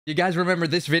You guys remember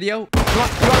this video?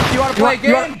 You want to play a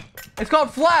game? It's called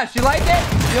Flash. You like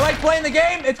it? You like playing the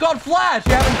game? It's called Flash.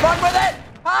 You having fun with it?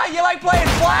 Huh? You like playing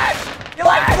Flash? You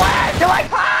like Flash? You like,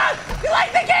 huh? You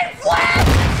like the game Flash?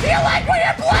 Do you like what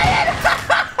you're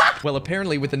playing? Well,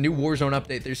 apparently with the new Warzone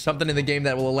update, there's something in the game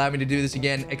that will allow me to do this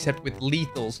again, except with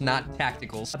lethals, not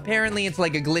tacticals. Apparently it's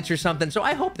like a glitch or something, so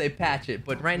I hope they patch it.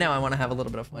 But right now I want to have a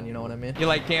little bit of fun, you know what I mean? You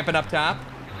like camping up top?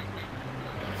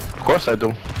 Of course I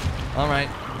do. All right.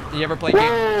 You ever play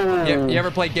games? You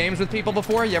ever play games with people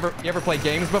before? You ever play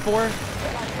games before?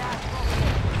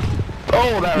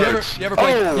 Oh, that hurts. You ever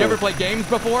play games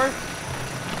before?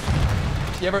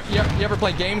 You ever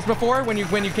play games before when you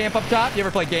camp up top? You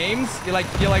ever play games? You like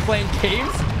playing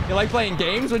games? You like playing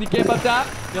games when you camp up top?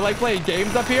 You like playing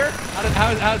games up here?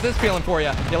 How's this feeling for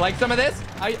you? You like some of this?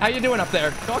 How you doing up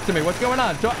there? Talk to me. What's going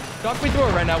on? Talk me through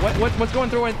it right now. What's going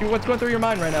through your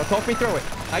mind right now? Talk me through it.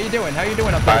 How you doing? How you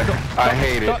doing up there? I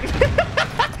hate it.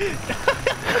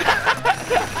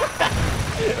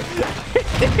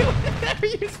 Are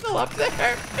you still up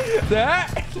there?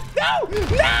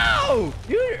 No!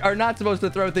 You are not supposed to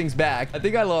throw things back. I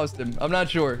think I lost him. I'm not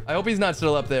sure. I hope he's not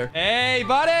still up there. Hey,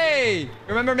 buddy!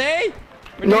 Remember me?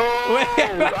 No!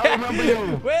 I remember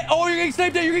you. Wait, oh, you're getting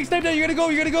sniped at. You're getting sniped at. You gotta go.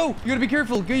 You gotta go. You gotta be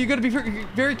careful. You gotta be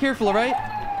very careful, all right?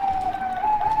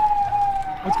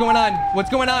 What's going on? What's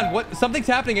going on? Something's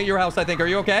happening at your house, I think. Are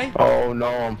you okay? Oh, no.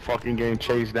 I'm fucking getting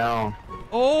chased down.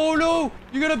 Oh, no.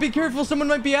 You gotta be careful. Someone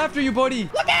might be after you, buddy.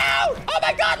 Look out! Oh,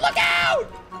 my God. Look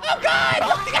out! Oh, God!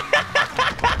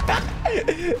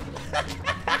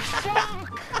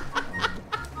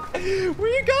 Where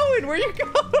you going? Where you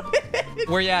going?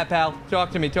 Where you at, pal? Talk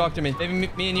to me. Talk to me. Maybe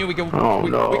me and you, we can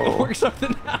work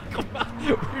something out. Come on.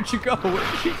 Where'd you go?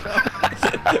 Where'd you go?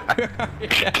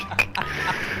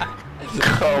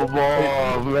 Come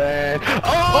on, man.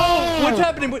 Oh! What's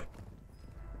happening?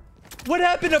 What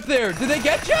happened up there? Did they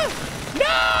get you?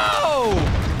 No!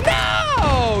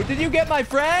 No! Did you get my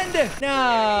friend?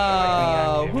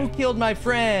 No. Who killed my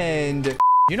friend?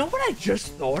 You know what I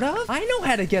just thought of? I know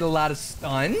how to get a lot of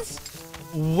stuns.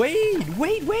 Wait.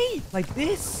 Like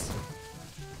this?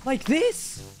 Like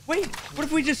this? Wait, what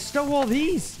if we just stow all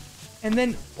these? And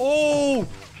then, oh,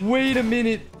 wait a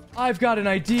minute. I've got an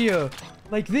idea.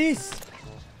 Like this.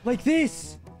 Like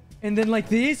this. And then like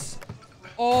this.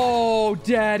 Oh,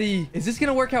 daddy. Is this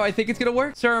gonna work how I think it's gonna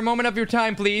work? Sir, a moment of your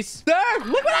time, please. Sir,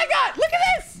 look what I got. Look at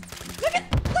this. Look at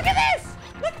this. Look at this.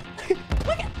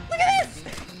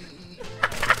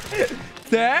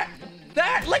 Sir,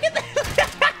 look at this.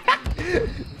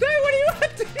 Sir, what do you want to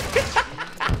do?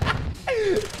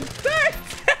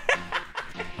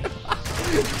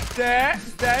 Sir,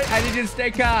 I need you to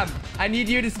stay calm. I need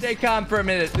you to stay calm for a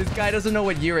minute. This guy doesn't know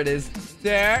what year it is.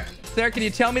 Sir, can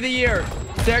you tell me the year?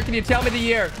 Sir, can you tell me the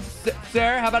year?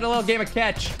 Sir, how about a little game of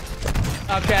catch?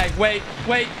 Okay, wait.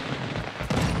 Yeah,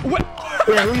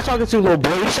 who are you talking to, little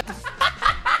boy? He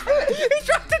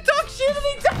tried to talk shit and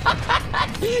he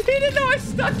died. He didn't know I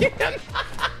stuck him.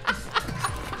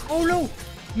 Oh, no.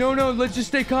 No, let's just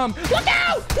stay calm. Look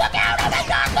out! Look out! Oh, my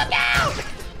God, look out!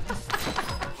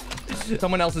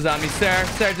 Someone else is on me.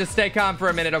 Sir, just stay calm for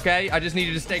a minute, okay? I just need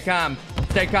you to stay calm.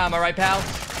 Stay calm, all right, pal?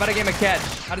 About a game of catch.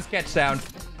 How does catch sound?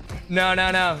 No.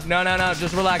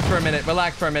 Just relax for a minute.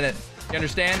 Relax for a minute. You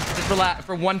understand? Just relax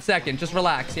for 1 second. Just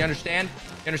relax. You understand?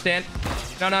 You understand?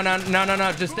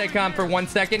 No. Just stay calm for 1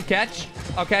 second. Catch.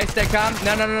 Okay, stay calm.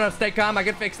 No. Stay calm. I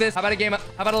can fix this. How about a game? How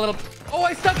about a little? Oh,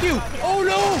 I stuck you. Oh,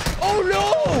 no. Oh,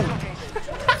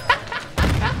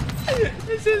 no.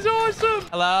 This is awesome.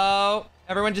 Hello?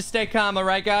 Everyone just stay calm, all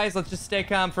right, guys? Let's just stay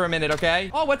calm for a minute, okay?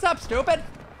 Oh, what's up, stupid?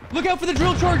 Look out for the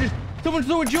drill charges. Someone's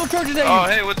throwing drill charges at you. Oh,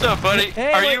 hey, what's up, buddy?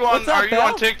 Hey, are you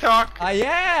on TikTok? I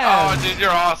am. Oh, dude, you're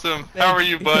awesome. How are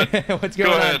you, bud? What's going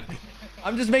on? Go ahead.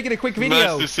 I'm just making a quick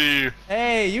video. Nice to see you.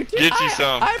 Hey, you too. Get you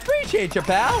some. I appreciate you,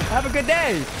 pal. Have a good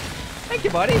day. Thank you,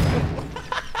 buddy.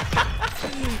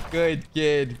 Good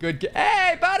kid. Good kid.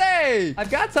 Hey, buddy. I've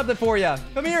got something for you.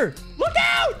 Come here. Look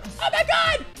out. Oh, my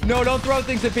God. No, don't throw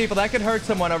things at people. That could hurt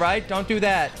someone, all right? Don't do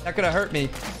that. That could have hurt me.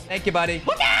 Thank you, buddy.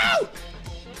 Look out.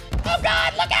 Oh,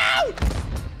 God, look out!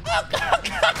 Oh, God,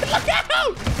 look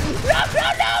out!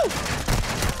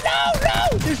 No!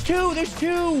 There's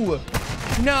two!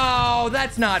 No,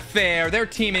 that's not fair. They're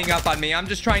teaming up on me. I'm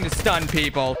just trying to stun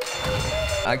people.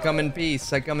 I come in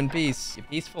peace. You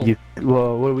peaceful?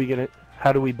 Well, what are we gonna...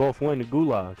 How do we both win the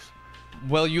gulags?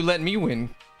 Well, you let me win.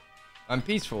 I'm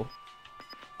peaceful.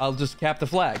 I'll just cap the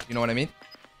flag. You know what I mean?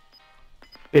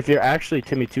 If you're actually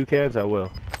Timmy 2 cans, I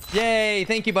will. Yay!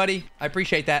 Thank you, buddy. I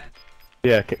appreciate that.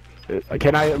 Yeah, okay.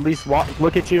 Can I at least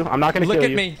look at you? I'm not gonna kill you. Look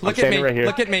at me. Look at me. Right here.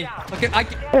 Look at me. Look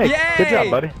at. Hey, yay! good job,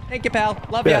 buddy. Thank you, pal.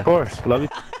 Love Yeah, ya. of course. Love you.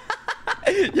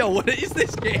 Yo, what is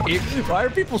this game? Why are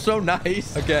people so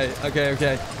nice? Okay.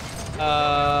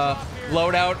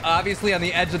 Loadout, obviously on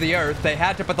the edge of the earth. They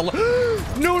had to put the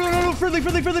no, friendly.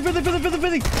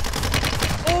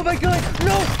 Oh my god,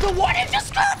 no, the water just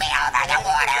screwed me over, the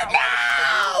water,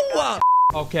 no!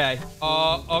 Okay,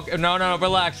 okay, no,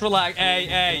 relax.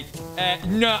 Hey,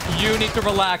 no, you need to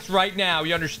relax right now,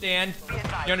 you understand?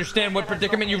 You understand what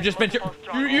predicament you've just been to?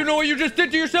 You know what you just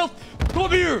did to yourself?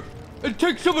 Come here and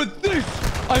take some of this.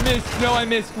 I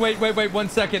missed. Wait, 1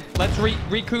 second. Let's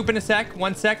recoup in a sec.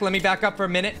 1 sec, let me back up for a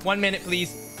minute. 1 minute,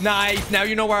 please. Nice, now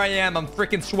you know where I am. I'm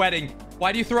freaking sweating.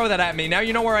 Why do you throw that at me? Now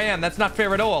you know where I am. That's not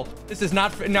fair at all. This is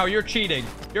not no, you're cheating.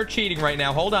 You're cheating right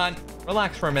now. Hold on.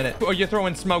 Relax for a minute. Oh, you're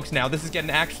throwing smokes now. This is getting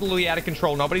absolutely out of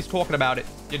control. Nobody's talking about it.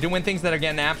 You're doing things that are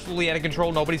getting absolutely out of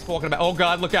control. Nobody's talking about. Oh,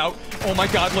 God, look out. Oh, my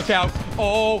God, look out.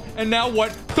 Oh, and now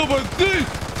what? Some of this.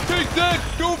 Take that,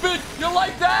 stupid. You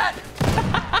like that?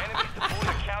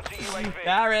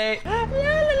 Sorry.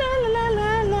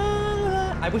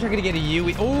 I wish I could get a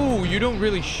UE. Oh, you don't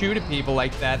really shoot at people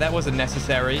like that. That wasn't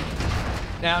necessary.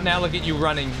 Now look at you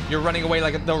running. You're running away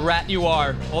like the rat you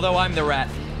are. Although I'm the rat.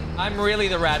 I'm really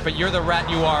the rat, but you're the rat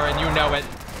you are, and you know it.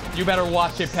 You better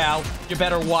watch it, pal. You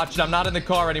better watch it. I'm not in the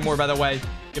car anymore, by the way.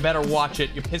 You better watch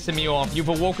it. You're pissing me off. You've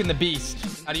awoken the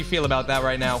beast. How do you feel about that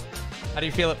right now? How do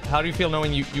you feel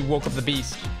knowing you woke up the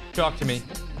beast? Talk to me.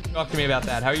 Talk to me about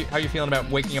that. How are you feeling about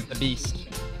waking up the beast?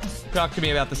 Talk to me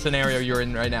about the scenario you're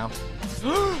in right now.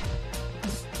 Look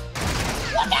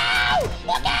out!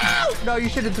 Look out! No, you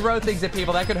shouldn't throw things at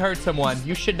people. That could hurt someone.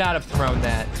 You should not have thrown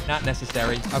that. Not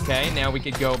necessary. Okay, now we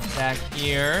could go back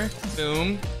here.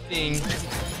 Boom. Ding.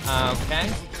 Okay.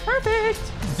 Perfect.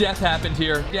 Death happened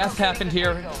here. Death happened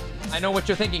here. I know what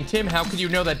you're thinking. Tim, how could you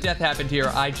know that death happened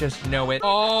here? I just know it.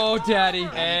 Oh, daddy.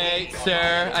 Hey,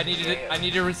 sir. I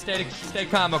need you to stay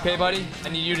calm, okay, buddy? I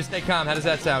need you to stay calm. How does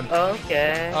that sound?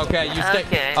 Okay. Okay, you stay.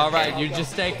 Okay. All right, you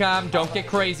just stay calm. Don't get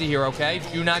crazy here, okay?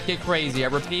 Do not get crazy. I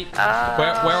repeat. Where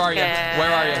are you?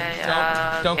 Where are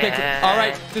you? Don't get. All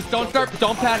right, just don't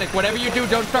panic. Whatever you do,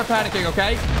 don't start panicking,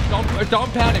 okay?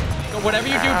 Don't panic. Whatever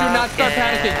you do not start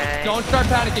panicking. Don't start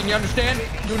panicking. You understand?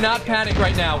 Do not panic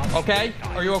right now, okay?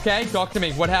 Are you okay? Talk to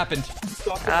me. What happened?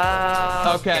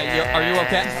 Okay. Are you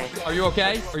okay? Are you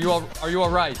okay? Are you all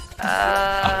right?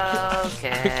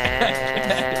 Okay.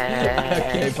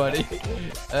 Okay, buddy.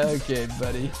 Okay,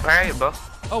 buddy. Where are you, bro?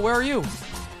 Oh, where are you? I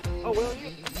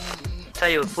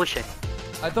thought you were pushing.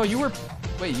 I thought you were.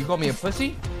 Wait, you called me a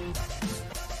pussy?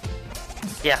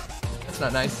 Yeah. That's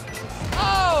not nice.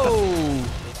 Oh!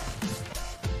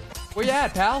 Where you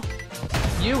at, pal?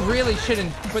 You really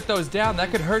shouldn't put those down. That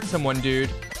could hurt someone, dude.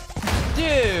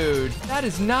 Dude, that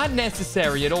is not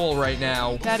necessary at all right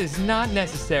now. That is not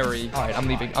necessary. All right, I'm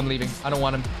leaving. I don't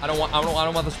want him. I don't want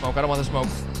the smoke. I don't want the smoke.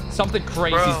 Something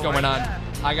crazy's going on.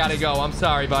 I gotta go. I'm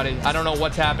sorry, buddy. I don't know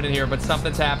what's happening here, but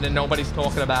something's happening. Nobody's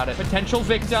talking about it. Potential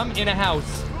victim in a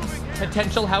house.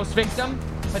 Potential house victim.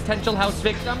 Potential house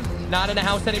victim. Not in a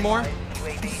house anymore.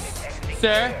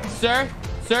 Sir,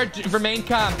 remain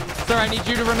calm. Sir, I need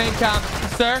you to remain calm.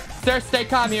 Sir, stay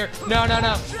calm here. No.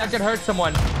 That could hurt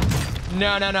someone.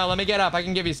 No. Let me get up. I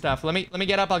can give you stuff. Let me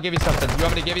get up. I'll give you something. You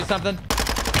want me to give you something?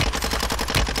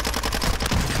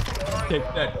 Take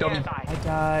that, dummy. I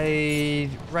died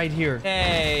right here.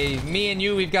 Hey, me and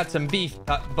you, we've got some beef,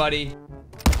 buddy.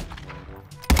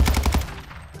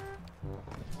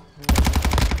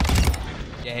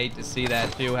 You hate to see that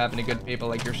too, happen to good people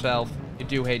like yourself. You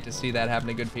do hate to see that happen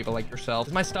to good people like yourself.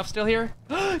 Is my stuff still here?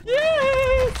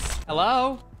 Yes!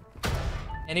 Hello?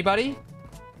 Anybody?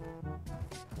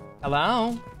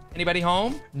 Hello? Anybody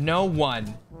home? No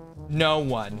one. No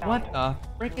one. What the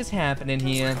frick is happening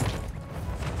here?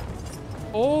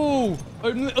 Oh, a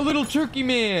little turkey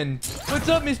man. What's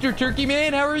up, Mr. Turkey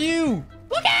Man? How are you?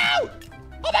 Look out!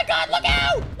 Oh my God, look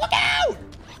out! Look out!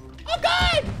 Oh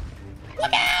God!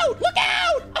 Look out! Look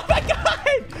out! Oh my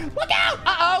God! Look out!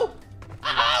 Uh-oh!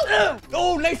 Uh-oh!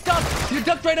 Oh, nice stuff! You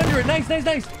ducked right under it. Nice.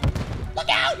 Look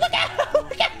out! Look out!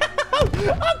 Look out! Oh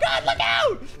God, look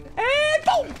out! And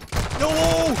boom!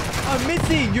 No! I'm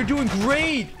missing! You're doing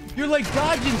great! You're like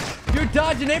dodging! You're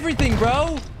dodging everything,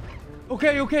 bro!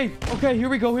 Okay, here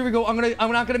we go. I'm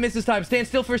not gonna miss this time. Stand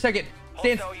still for a second.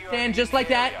 Stand just like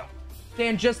that.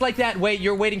 Stand just like that. Wait,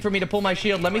 you're waiting for me to pull my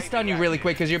shield. Let me stun you really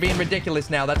quick because you're being ridiculous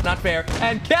now. That's not fair.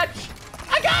 And catch!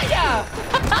 I got ya!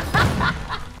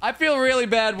 I feel really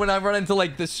bad when I run into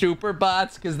like the super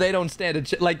bots because they don't stand a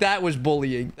chance. Like that was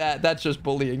bullying. That's just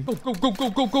bullying. Go.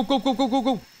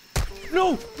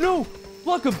 No.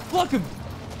 Block him. Block him.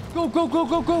 Go, go, go,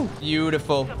 go, go.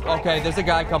 Beautiful. Okay, there's a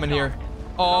guy coming here.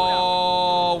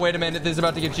 Oh, wait a minute. This is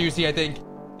about to get juicy, I think.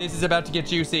 This is about to get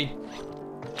juicy.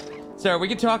 Sir, we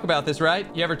can talk about this, right?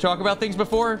 You ever talk about things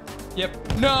before?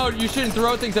 Yep. No, you shouldn't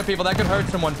throw things at people. That could hurt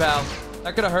someone, pal.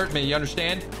 That could have hurt me. You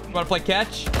understand? You want to play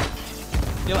catch?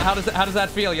 How does that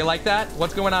feel? You like that?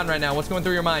 What's going on right now? What's going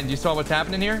through your mind? You saw what's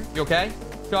happening here? You okay?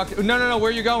 No, no, no. Where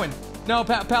are you going? No,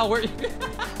 pal, where are you?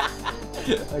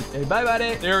 Okay, bye,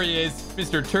 buddy. There he is,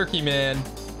 Mr. Turkey Man.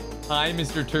 Hi,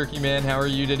 Mr. Turkey Man. How are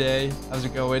you today? How's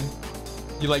it going?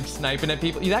 You like sniping at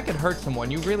people? That could hurt someone.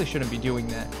 You really shouldn't be doing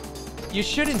that. You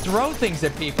shouldn't throw things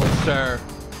at people, sir.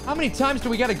 How many times do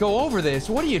we got to go over this?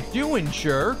 What are you doing,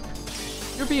 jerk?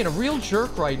 You're being a real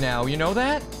jerk right now. You know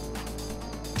that?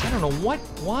 I don't know what.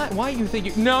 Why you think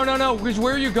you... No, no, no. Because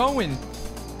where are you going?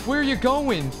 Where are you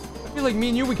going? I feel like me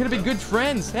and you, we could have been good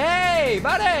friends. Hey,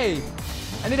 buddy.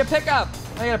 I need a pickup.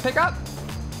 I got a pickup.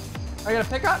 I got a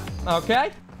pickup.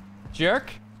 Okay.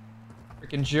 Jerk.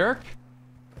 Freaking jerk.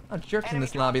 Oh, jerks in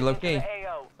this lobby, low-key.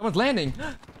 Someone's landing.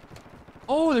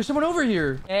 Oh, there's someone over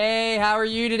here. Hey, how are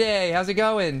you today? How's it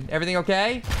going? Everything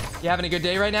okay? You having a good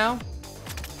day right now?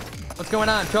 What's going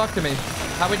on? Talk to me.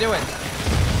 How we doing?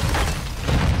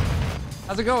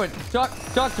 How's it going? Talk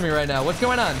to me right now. What's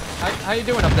going on? How you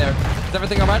doing up there? Is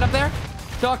everything all right up there?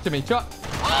 Talk to me. Talk.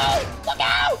 Oh, look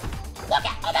out! Look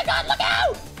out! Oh my God! Look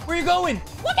out! Where are you going?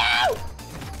 Look out!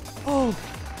 Oh,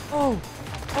 oh,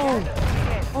 oh,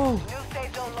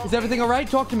 oh. Is everything all right?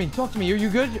 Talk to me. Talk to me. Are you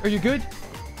good? Are you good?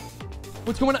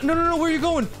 What's going on? No, no, no. Where are you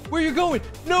going? Where are you going?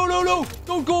 No, no, no.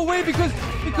 Don't go away because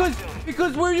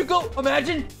where you go?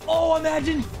 Imagine. Oh,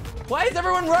 imagine. Why is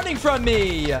everyone running from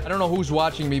me? I don't know who's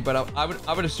watching me, but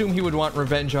I would assume he would want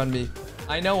revenge on me.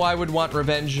 I know I would want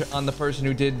revenge on the person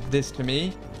who did this to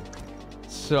me.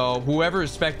 So whoever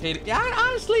is spectating, yeah,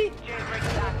 honestly,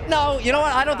 no, you know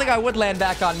what? I don't think I would land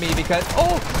back on me because,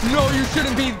 oh, no, you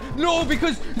shouldn't be. No,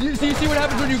 because you see what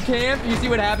happens when you camp? You see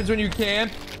what happens when you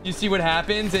camp? You see what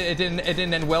happens? It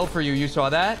didn't end well for you. You saw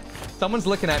that? Someone's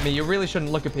looking at me. You really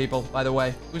shouldn't look at people, by the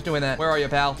way. Who's doing that? Where are you,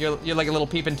 pal? You're like a little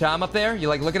peeping Tom up there? You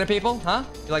like looking at people? Huh?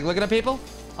 You like looking at people?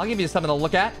 I'll give you something to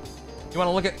look at. You want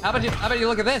to look at, how about you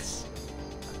look at this?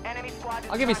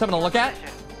 I'll give you something to look at.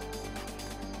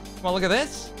 You want to look at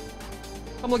this?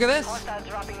 Come look at this.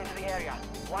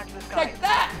 Take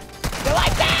that! You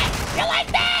like that? You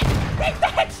like that? Take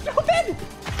that, stupid!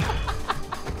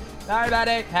 Sorry about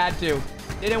it. Had to.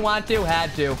 Didn't want to.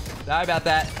 Had to. Sorry about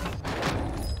that.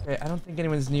 Okay, I don't think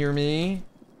anyone's near me.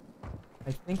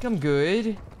 I think I'm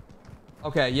good.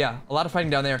 Okay, yeah. A lot of fighting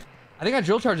down there. I think I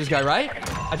drill charge this guy, right?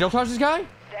 I drill charge this guy?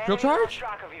 Drill charge?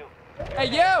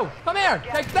 Hey, you! Come here!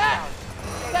 Take that!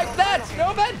 Take that,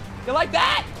 stupid! You like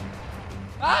that?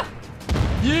 Huh?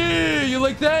 Yeah, you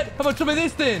like that? How about some of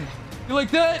this then? You like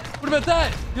that? What about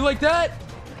that? You like that?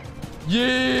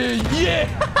 Yeah, yeah!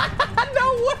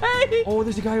 No way! Oh,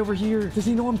 there's a guy over here. Does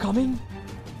he know I'm coming?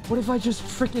 What if I just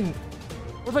freaking...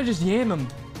 What if I just yam him?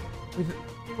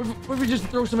 What if we just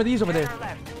throw some of these over there?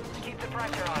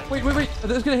 Wait, wait, wait. Are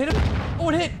those gonna hit him? Oh,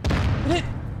 it hit! It hit!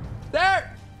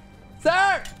 Sir!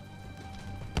 Sir!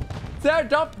 Sir,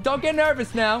 don't get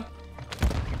nervous now.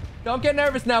 Don't get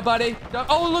nervous now, buddy.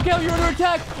 Oh, look out, you're under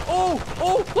attack. Oh,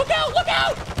 oh, look out, look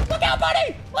out. Look out,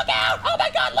 buddy. Look out. Oh my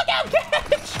God, look out.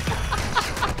 Catch.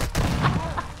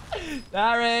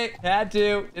 Sorry, had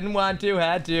to. Didn't want to,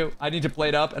 had to. I need to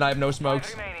plate up and I have no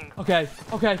smokes. Okay,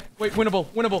 okay. Wait, winnable,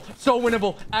 winnable. So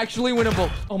winnable. Actually winnable.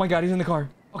 Oh my God, he's in the car.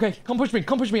 Okay, come push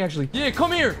me actually. Yeah,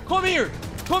 come here, come here.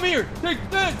 Come here. Take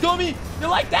that, dummy. You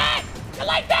like that? You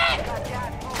like that?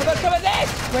 How about some of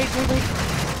this? Wait, wait, wait.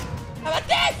 How about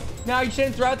this? No, you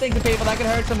shouldn't throw things at people. That could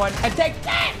hurt someone. And take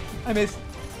that! I missed.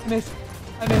 I missed.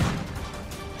 I missed.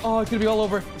 Oh, it's gonna be all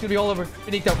over. It's gonna be all over.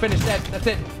 Benito, finish that. That's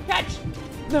it. Catch!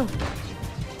 No.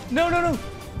 No, no, no.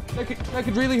 That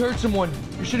could really hurt someone.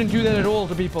 You shouldn't do that at all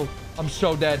to people. I'm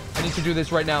so dead. I need to do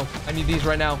this right now. I need these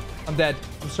right now. I'm dead.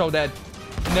 I'm so dead.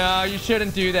 No, you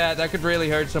shouldn't do that. That could really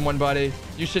hurt someone, buddy.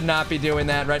 You should not be doing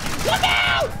that right. Look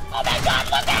out! Oh my God,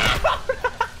 look out!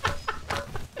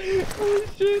 Holy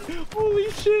shit.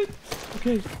 Holy shit.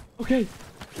 Okay. Okay.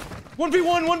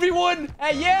 1v1. 1v1.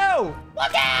 Hey, you.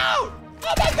 Look out.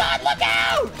 Oh, my God. Look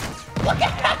out. Look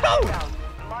out.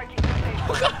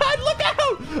 Oh, God. Look out.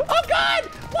 Oh, God.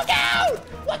 Look out.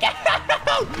 Look out.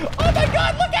 Oh, my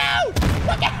God. Look out.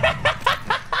 Look out.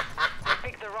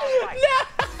 No.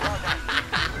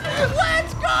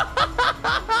 Let's go.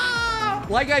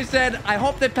 Like I said, I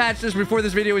hope they patched this before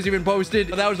this video was even posted.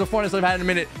 That was the funnest I've had in a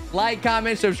minute. Like,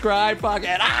 comment, subscribe. Fuck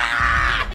it. Ah!